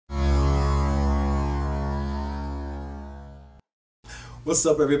What's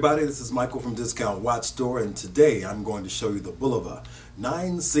up, everybody? This is Michael from Discount Watch Store, and today I'm going to show you the Bulova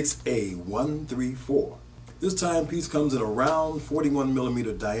 96A134. This timepiece comes in a round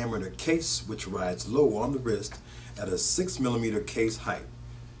 41mm diameter case which rides low on the wrist at a 6mm case height.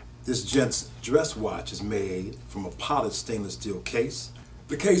 This gent's dress watch is made from a polished stainless steel case.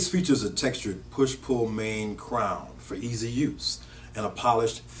 The case features a textured push-pull main crown for easy use and a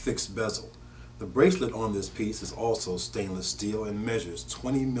polished fixed bezel. The bracelet on this piece is also stainless steel and measures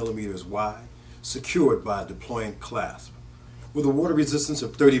 20mm wide, secured by a deploying clasp. With a water resistance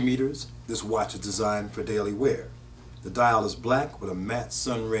of 30 meters, this watch is designed for daily wear. The dial is black with a matte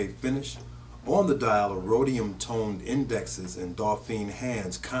Sunray finish. On the dial are rhodium-toned indexes and dolphin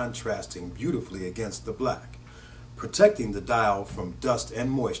hands contrasting beautifully against the black. Protecting the dial from dust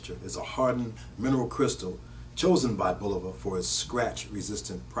and moisture is a hardened mineral crystal chosen by Bulova for its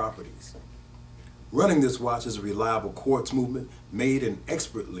scratch-resistant properties. Running this watch is a reliable quartz movement made and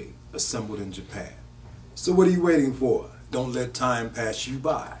expertly assembled in Japan. So what are you waiting for? Don't let time pass you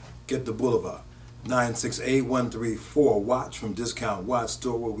by. Get the Bulova 96A134 watch from Discount Watch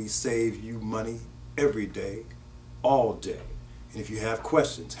Store, where we save you money every day, all day. And if you have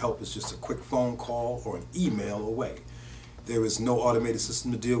questions, help is just a quick phone call or an email away. There is no automated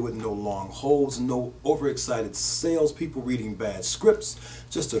system to deal with, no long holds, no overexcited salespeople reading bad scripts,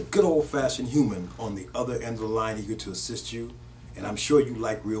 just a good old-fashioned human on the other end of the line eager to assist you, and I'm sure you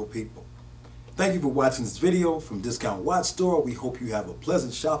like real people. Thank you for watching this video from Discount Watch Store. We hope you have a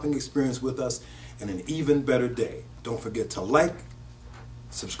pleasant shopping experience with us and an even better day. Don't forget to like,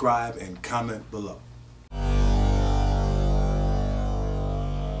 subscribe, and comment below.